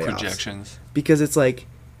making the playoffs. Projections. Because it's like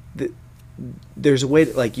there's a way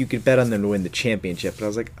to, like, you could bet on them to win the championship, but I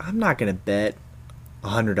was like, I'm not gonna bet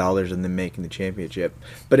 $100 on them making the championship.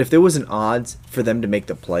 But if there was an odds for them to make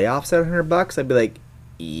the playoffs at $100, I'd be like,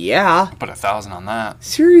 yeah, Put 1,000 on that.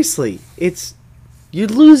 seriously, you're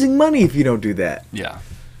losing money if you don't do that. Yeah.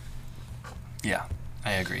 Yeah,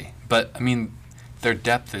 I agree. But I mean, their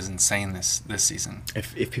depth is insane this season.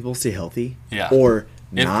 If people stay healthy, Yeah. or If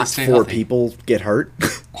they not stay 4 healthy. people get hurt,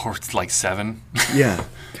 Or it's like 7. yeah.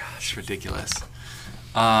 It's ridiculous.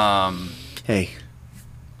 Hey,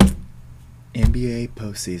 NBA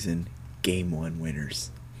postseason game 1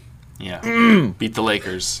 winners. Yeah. Beat the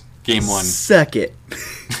Lakers. Game 1. Suck it.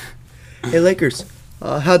 Hey Lakers,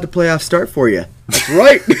 how'd the playoffs start for you? That's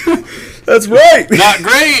right. That's right. Not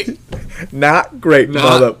great. Not great,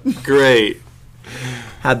 brother. Not great.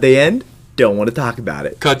 How'd they end? Don't want to talk about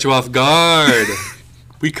it. Cut you off guard.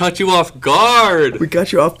 We cut you off guard. We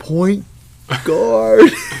got you off point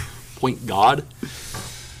guard. Point God.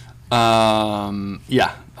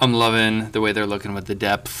 Yeah, I'm loving the way they're looking with the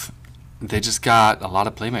depth. They just got a lot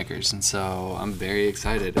of playmakers, and so I'm very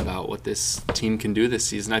excited about what this team can do this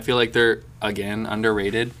season. I feel like they're, again,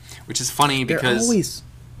 underrated, which is funny They're because always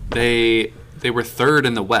they were 3rd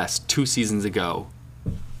in the West 2 seasons ago.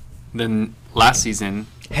 Then last season,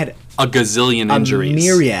 had a gazillion injuries. a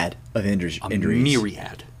myriad of injuries. A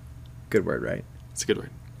myriad. Good word, right? It's a good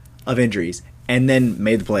word. Of injuries, and then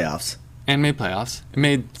made the playoffs. And made playoffs. It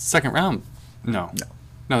made second round. No. No.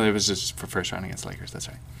 No, it was just for first round against the Lakers. That's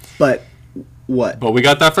right. But what? But we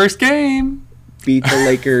got that first game. Beat the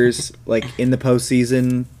Lakers like in the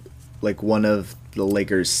postseason, like one of the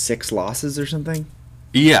Lakers' 6 losses or something.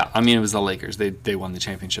 Yeah, I mean, it was the Lakers. They won the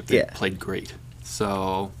championship. They Yeah. played great.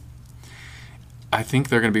 So I think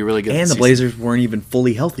they're going to be really good And this the season. Blazers weren't even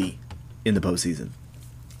fully healthy in the postseason.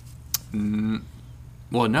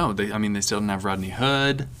 Well, no. They still didn't have Rodney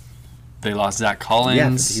Hood. They lost Zach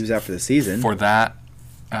Collins. Yeah, he was out for the season. for that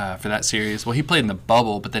series. Well, he played in the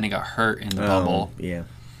bubble, but then he got hurt in the bubble Yeah.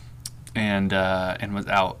 and was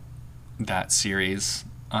out that series.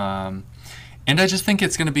 And I just think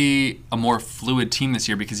it's going to be a more fluid team this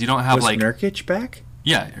year because you don't have Was like Nurkic back?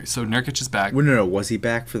 yeah. So Nurkic is back. Well, no. Was he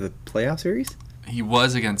back for the playoff series? He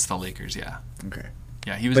was against the Lakers. Yeah, Okay.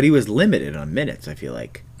 yeah. He was. But he was limited on minutes, I feel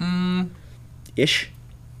like. Ish.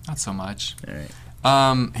 Not so much. All right.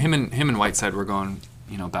 Him and Whiteside were going,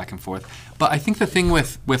 back and forth. But I think the thing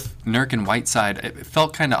with Nurk and Whiteside, it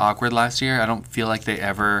felt kind of awkward last year. I don't feel like they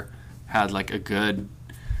ever had like a good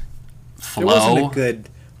flow. There wasn't a good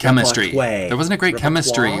chemistry. repertoire. There wasn't a great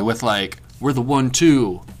chemistry Repertoire? with like we're the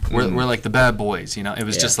 1-2. We're like the bad boys. It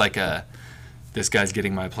was Yeah. just like this guy's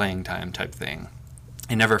getting my playing time type thing.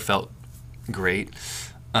 It never felt great.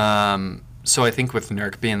 So I think with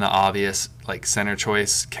Nurk being the obvious like center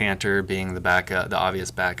choice, Cantor being the backup, the obvious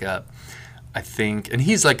backup, I think, and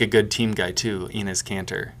he's like a good team guy too, Enes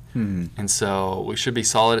Cantor. And so we should be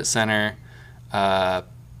solid at center.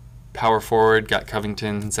 Power forward, got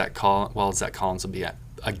Covington, Zach Collins will be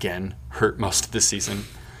again hurt most of the season.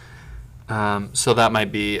 So that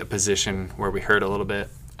might be a position where we hurt a little bit.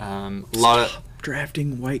 A lot of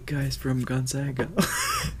Drafting white guys from Gonzaga.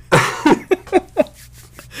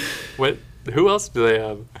 what? Who else do they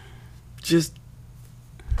have? Just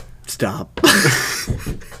stop.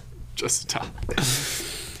 Just stop.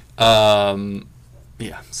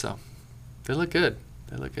 Yeah. So they look good.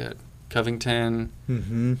 Covington.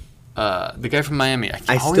 Mm-hmm. The guy from Miami.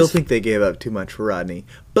 I still think they gave up too much for Rodney,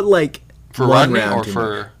 but like for one Rodney round or too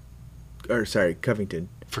for much. Or sorry, Covington.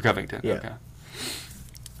 for Covington. Yeah.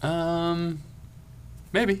 Okay.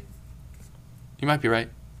 Maybe. You might be right.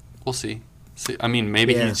 We'll see. I mean,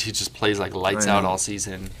 maybe Yeah. he just plays like lights I out know. all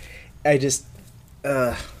season. I just,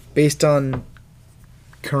 based on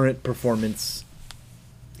current performance,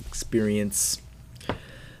 experience,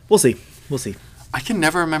 we'll see. I can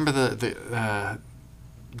never remember the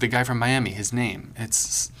guy from Miami. His name.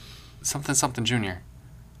 It's something Junior.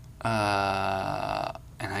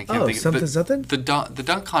 And I can't think something. the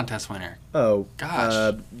dunk contest winner. Oh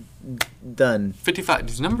Gosh. Dunn. 55.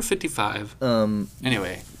 He's number 55.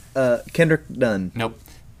 Anyway, Kendrick Nunn. nope.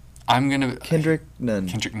 I'm gonna Kendrick Nunn.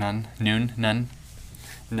 Kendrick Nunn. Nunn.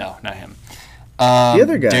 No, not him. The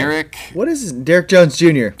other guy. Derek What is his? Derek Jones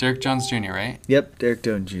Jr. Jones Jr. Right? Yep, Derek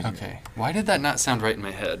Jones Jr. Okay. Why did that not sound right in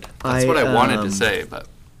my head? That's I, what I wanted to say, but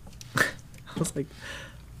I was like,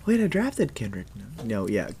 wait, I drafted Kendrick Nunn. No,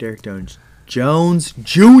 yeah, Derek Jones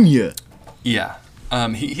Jr. yeah.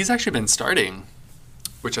 He's actually been starting,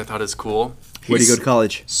 which I thought is cool. Where do you go to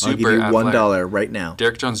college? I'll give super you athletic. $1 right now.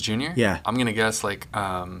 Derrick Jones Jr.? Yeah. I'm going to guess like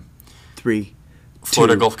 3,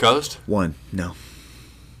 Florida 2, Gulf Coast. 1. No.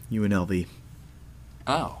 UNLV.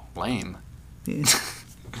 Oh, lame. Yeah.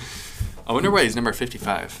 I wonder why he's number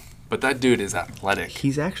 55. But that dude is athletic.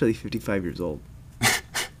 He's actually 55 years old.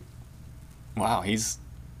 Wow, he's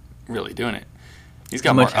really doing it. He's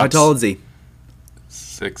got more ups. How tall is he?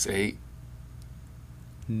 6'8".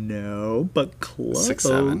 No, but close.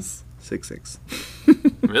 6'7". 6'6".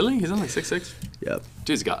 Really? He's only 6'6"? Yep.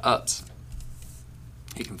 Dude's got ups.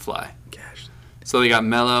 He can fly. Gosh. So they got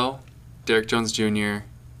Melo, Derrick Jones Jr.,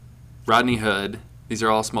 Rodney Hood. These are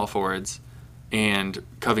all small forwards. And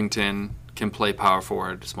Covington can play power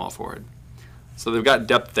forward, small forward. So they've got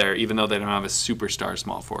depth there, even though they don't have a superstar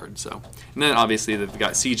small forward. So, and then obviously they've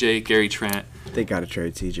got CJ, Gary Trent, They got to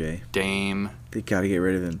trade CJ. Dame. They got to get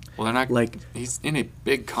rid of him. Well, they're not Like- He's in a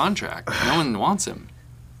big contract. No one wants him.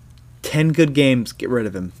 10 good games, get rid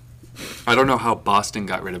of him. I don't know how Boston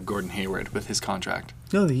got rid of Gordon Hayward with his contract.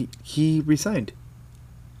 No, he resigned.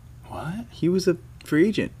 What? He was a free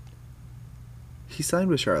agent. He signed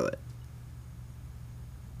with Charlotte.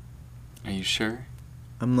 Are you sure?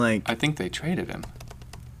 I'm like, I think they traded him.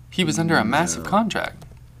 He was under a massive No. contract.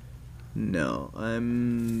 no,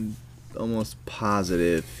 I'm almost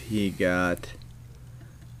positive he got.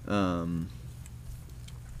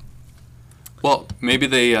 Well, maybe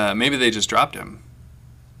they just dropped him.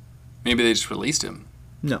 Maybe they just released him.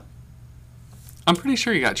 No. I'm pretty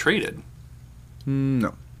sure he got traded.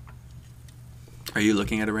 No. Are you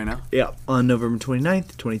looking at it right now? Yeah, on November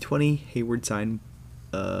 29th, 2020, Hayward signed.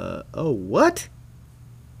 What?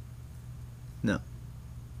 No.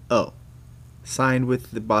 Oh. Signed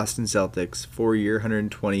with the Boston Celtics, 4-year,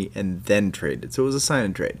 120, and then traded. So it was a sign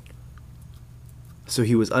and trade. So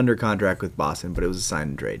he was under contract with Boston, but it was a sign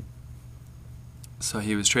and trade. So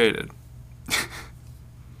he was traded.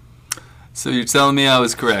 So you're telling me I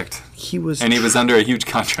was correct. He was. And he was under a huge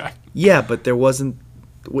contract. Yeah, but there wasn't.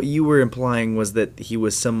 What you were implying was that he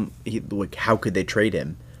was like, how could they trade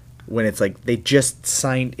him? When it's like they just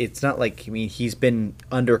signed. It's not like, I mean, he's been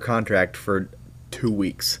under contract for 2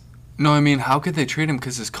 weeks. No, I mean, how could they trade him?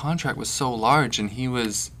 Because his contract was so large and he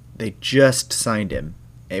was... They just signed him.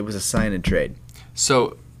 It was a sign and trade.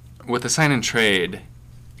 So, with the sign and trade,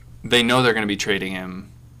 they know they're going to be trading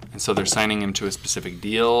him. And so they're signing him to a specific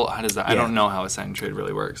deal. How does that... I Yeah. don't know how a sign and trade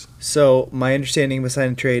really works. So my understanding of a sign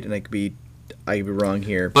and trade, and I could be wrong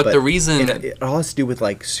here, But the reason... it all has to do with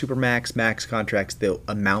like supermax, max contracts, the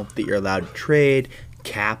amount that you're allowed to trade,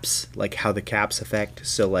 caps, like how the caps affect.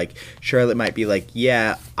 So like Charlotte might be like,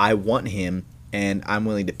 yeah, I want him and I'm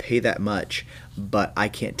willing to pay that much, but I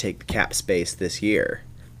can't take the cap space this year.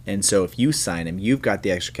 And so if you sign him, you've got the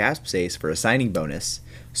extra cap space for a signing bonus.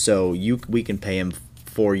 So we can pay him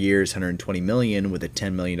 4 years, $120 million with a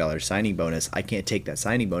 $10 million signing bonus. I can't take that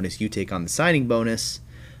signing bonus. You take on the signing bonus.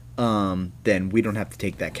 Then we don't have to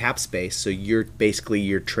take that cap space. So you're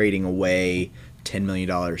trading away $10 million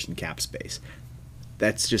in cap space.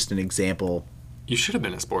 That's just an example. You should have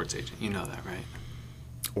been a sports agent. You know that, right?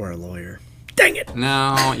 Or a lawyer. Dang it!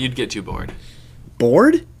 No, you'd get too bored.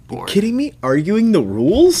 Bored? Bored. You kidding me? Arguing the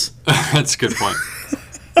rules? That's a good point.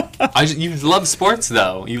 You love sports,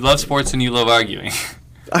 though. You love sports and you love arguing.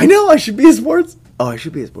 I know. I should be a sports. Oh, I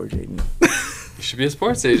should be a sports agent. You should be a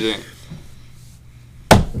sports agent.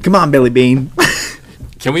 Come on, Billy Bean.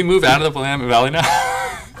 Can we move out of the Willamette Valley now?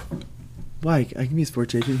 Why? I can be a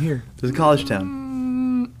sports agent here. There's a college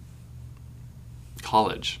town.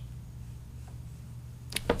 College.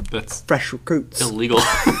 That's Fresh recruits. illegal.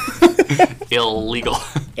 Illegal.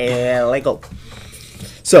 Illegal.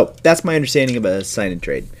 So that's my understanding of a sign and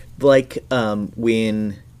trade. Like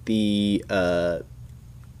when the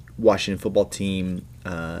Washington football team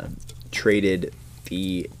traded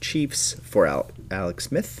the Chiefs for Alex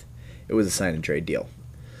Smith, it was a sign and trade deal.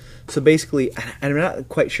 So basically, I'm not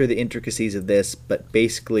quite sure the intricacies of this, but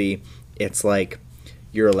basically, it's like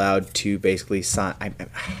you're allowed to basically sign.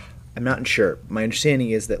 I'm not sure. My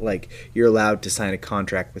understanding is that like you're allowed to sign a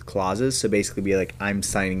contract with clauses. So basically, be like, I'm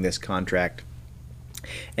signing this contract,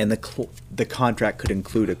 and the contract could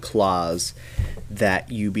include a clause that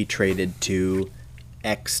you be traded to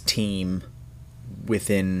X team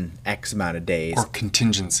within X amount of days. Or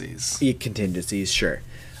contingencies. Yeah, contingencies, sure.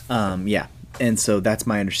 Yeah. And so that's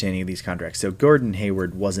my understanding of these contracts. So Gordon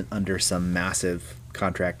Hayward wasn't under some massive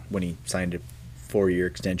contract when he signed a 4-year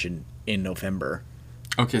extension in November.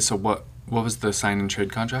 Okay, so what was the sign and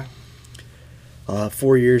trade contract?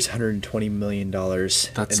 4 years, $120 million. That's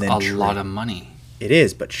and then a lot of money. It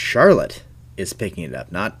is, but Charlotte is picking it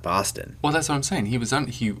up, not Boston. Well, that's what I'm saying.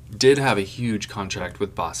 He did have a huge contract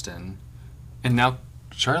with Boston, and now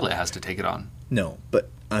Charlotte has to take it on, No, but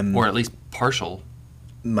or at least partial.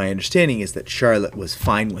 my understanding is that Charlotte was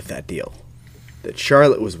fine with that deal. That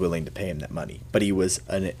Charlotte was willing to pay him that money, but he was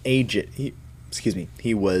an agent.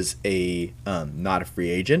 He was a not a free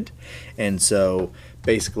agent, and so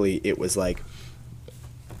basically it was like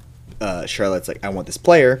Charlotte's like, I want this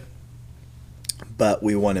player, but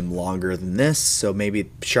we want him longer than this. So maybe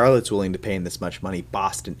Charlotte's willing to pay him this much money.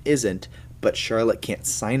 Boston isn't, but Charlotte can't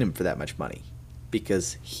sign him for that much money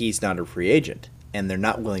because he's not a free agent, and they're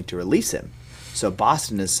not willing to release him. So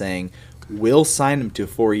Boston is saying, we'll sign him to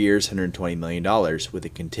 4 years, $120 million with a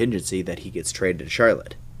contingency that he gets traded to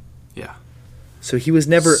Charlotte. Yeah. So he was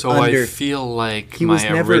never So under... I feel like he was my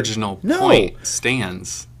never- original No. point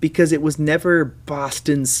stands. Because it was never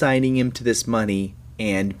Boston signing him to this money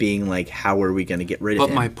and being like, how are we going to get rid of But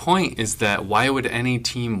him? my point is that why would any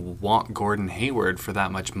team want Gordon Hayward for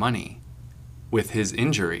that much money with his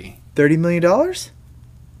injury? $30 million?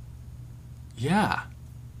 Yeah.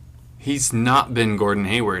 He's not been Gordon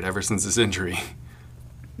Hayward ever since his injury.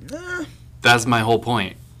 That's my whole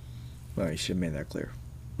point. Well, you should have made that clear.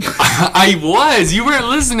 I was. You weren't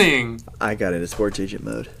listening. I got into sports agent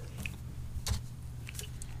mode.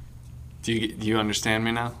 Do you understand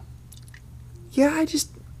me now? Yeah,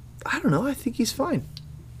 I don't know. I think he's fine.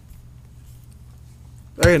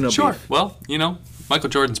 I got no Sure. beef. Well, Michael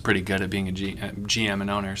Jordan's pretty good at being a GM and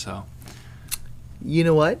owner, so. You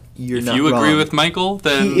know what? You're If not you agree wrong. with Michael,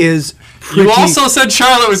 then He is pretty... you also said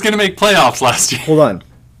Charlotte was going to make playoffs last year. Hold on.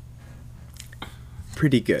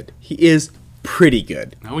 Pretty good. He is pretty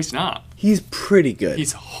good. No, he's not. He's pretty good.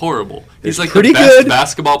 He's horrible. He's He's like pretty the best good.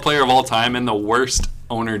 basketball player of all time and the worst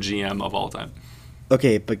owner GM of all time.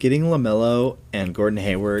 Okay, but getting LaMelo and Gordon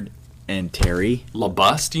Hayward and Terry...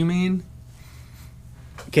 LaBust, you mean?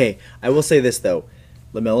 Okay, I will say this, though.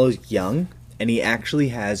 LaMelo's young, and he actually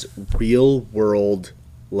has real-world,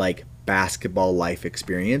 like, basketball life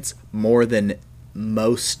experience more than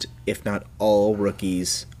most, if not all,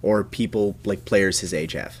 rookies or people, like, players his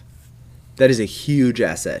age have. That is a huge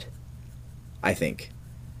asset, I think.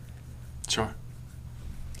 Sure.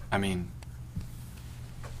 I mean,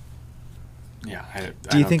 yeah.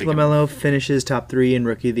 Do you think LaMelo finishes top 3 in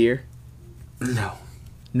Rookie of the Year? No.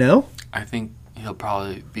 No? I think he'll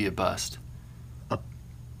probably be a bust.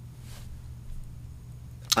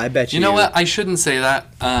 I bet you... You know what? I shouldn't say that.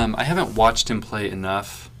 I haven't watched him play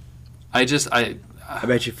enough. I bet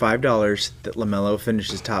you $5 that LaMelo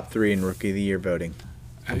finishes top 3 in Rookie of the Year voting.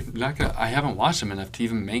 I haven't watched him enough to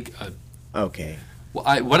even make a. Okay.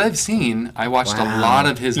 Well, what I've seen, I watched a Wow. lot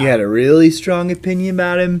of his. You had a really strong opinion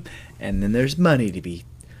about him, and then there's money to be...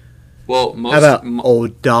 Well, How about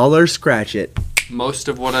old dollar scratch it? most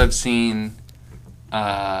of what I've seen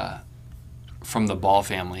from the Ball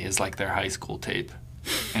family is like their high school tape,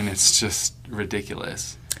 and it's just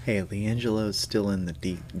ridiculous. Hey, LiAngelo's still in the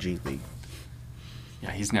G League. Yeah,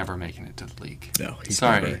 he's never making it to the league. No, he's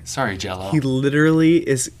sorry, never. sorry, Jello. He literally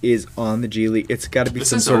is on the G League. It's got to be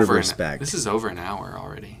some sort of respect. This is over an hour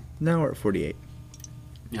already. No, we're at 48.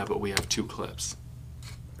 Yeah, but we have 2 clips.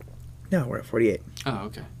 No, we're at 48. Oh,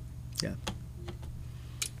 okay. Yeah.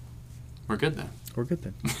 We're good then. We're good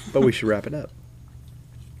then. But we should wrap it up.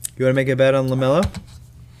 You want to make a bet on LaMelo?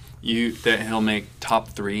 That he'll make top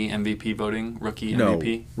 3 MVP voting, rookie No,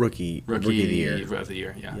 MVP, rookie of the year. of the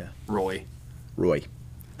year. Yeah. Yeah. Roy. Roy.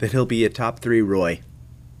 That he'll be a top 3 Roy.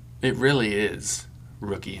 It really is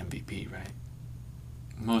rookie MVP, right?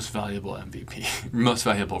 Most valuable MVP, most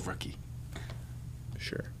valuable rookie.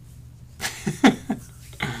 Sure.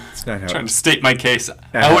 It's not how Trying to state my case.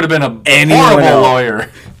 I how would have been a anyone horrible else-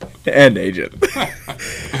 lawyer. And agent.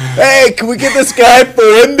 Hey, can we get this guy for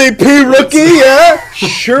MVP rookie? Yeah?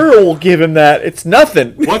 Sure, we'll give him that. It's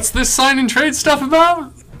nothing. What's this sign and trade stuff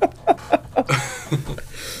about?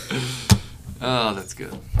 Oh, that's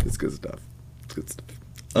good. It's good stuff. It's good stuff.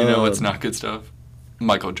 You know what's not good stuff?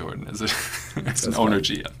 Michael Jordan as an owner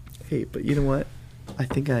GM. Hey, but you know what? I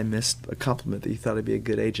think I missed a compliment that you thought I'd be a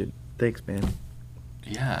good agent. Thanks, man.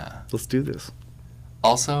 Yeah. Let's do this.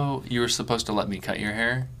 Also, you were supposed to let me cut your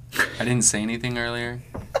hair. I didn't say anything earlier.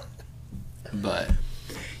 But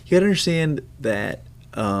You gotta understand that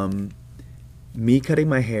me cutting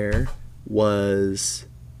my hair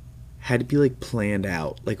had to be like planned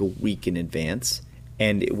out like a week in advance.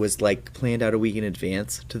 And it was like planned out a week in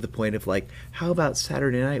advance to the point of like, how about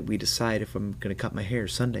Saturday night we decide if I'm gonna cut my hair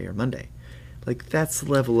Sunday or Monday? Like that's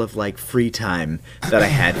the level of like free time that I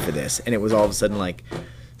had for this. And it was all of a sudden like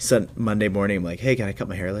Monday morning I'm like, hey, can I cut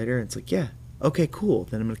my hair later? And it's like, yeah, okay, cool.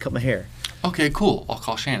 Then I'm gonna cut my hair. okay, cool. I'll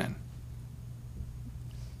call Shannon.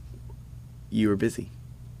 You were busy.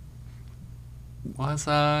 Was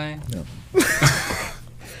I? No.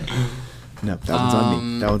 No, that one's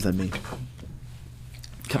on me. That one's on me.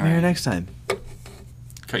 Cut my hair next time.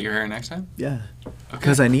 Cut your hair next time? Yeah. Okay.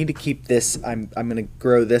 Because I need to keep this. I'm gonna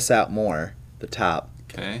grow this out more, the top.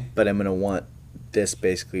 Okay. But I'm gonna want this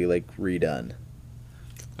basically like redone.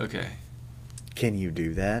 Okay. Can you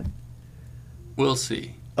do that? We'll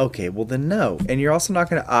see. Okay, well then no. And you're also not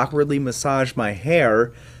gonna awkwardly massage my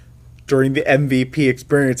hair during the MVP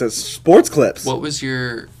experience at Sports Clips. What was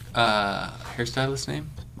your hairstylist name?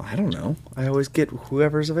 I don't know. I always get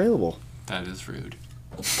whoever's available. That is rude.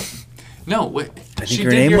 No, wait. I think her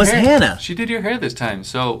name was Hannah. She did your hair this time,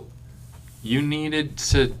 so you needed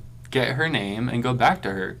to get her name and go back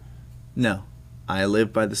to her. No. I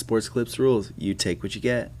live by the Sports Clips rules. You take what you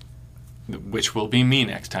get. Which will be me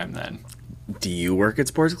next time then. Do you work at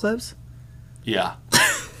Sports Clips? Yeah.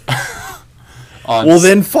 Well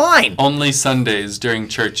then fine. Only Sundays during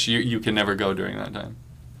church. You can never go during that time.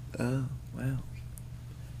 Oh, wow.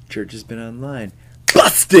 Church has been online.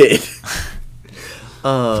 Busted!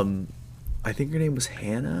 I think her name was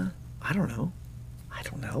Hannah. I don't know.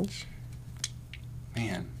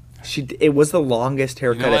 Man. It was the longest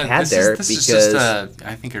haircut I've had there this because is just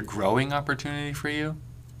I think a growing opportunity for you.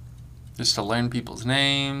 Just to learn people's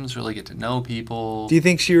names, really get to know people. Do you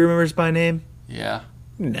think she remembers my name? Yeah.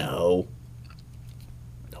 No.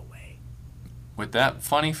 No way. With that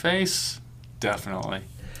funny face, definitely.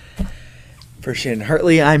 For Shannon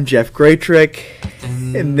Hartley, I'm Jeff Graytrick,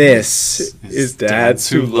 and this is Dads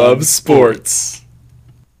Who Love Sports.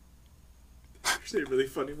 Actually, a really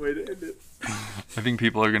funny way to end it. I think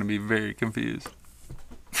people are going to be very confused.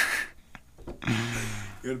 You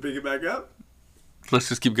want to pick it back up? Let's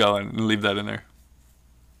just keep going and leave that in there.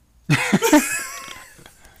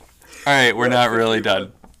 All right, we're not really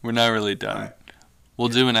done. We're not really done. Right. We'll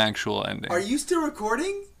do an actual ending. Are you still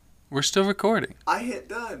recording? We're still recording. I hit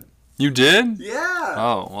done. You did? Yeah.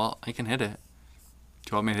 Oh, well, I can hit it.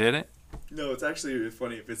 Do you want me to hit it? No, it's actually really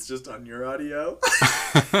funny if it's just on your audio.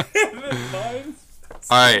 And then mine's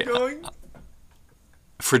all right. Going.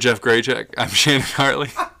 For Jeff Graycheck, I'm Shannon Hartley.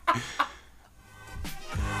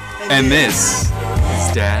 And this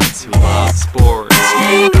is Dads Who Love Sports.